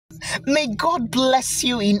May God bless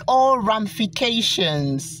you in all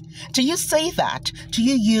ramifications. Do you say that? Do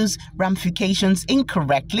you use ramifications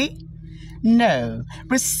incorrectly? No.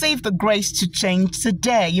 Receive the grace to change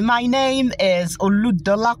today. My name is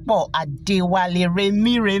Oludolakbo Adewale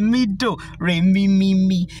Remi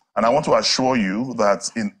Mimi. And I want to assure you that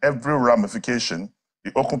in every ramification,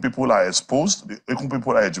 the Okun people are exposed, the Okun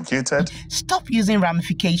people are educated. Stop using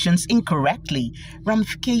ramifications incorrectly.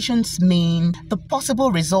 Ramifications mean the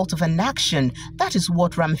possible result of an action. That is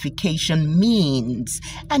what ramification means.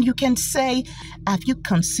 And you can say, have you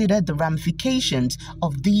considered the ramifications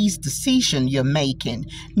of these decisions you're making?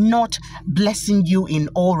 Not blessing you in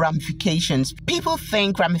all ramifications. People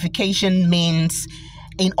think ramification means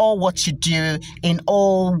in all what you do, in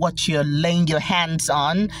all what you're laying your hands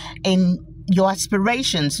on, in your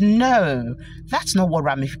aspirations. No, that's not what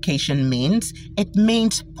ramification means. It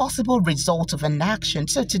means possible result of an action.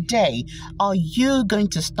 So today, are you going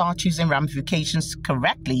to start using ramifications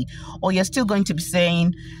correctly, or you're still going to be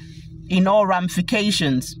saying in all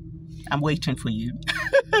ramifications? I'm waiting for you.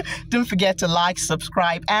 Don't forget to like,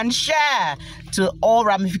 subscribe, and share to all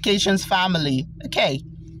Ramifications family. Okay,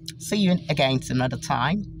 see you again another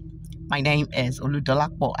time. My name is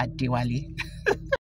Oludolakbo Adewale.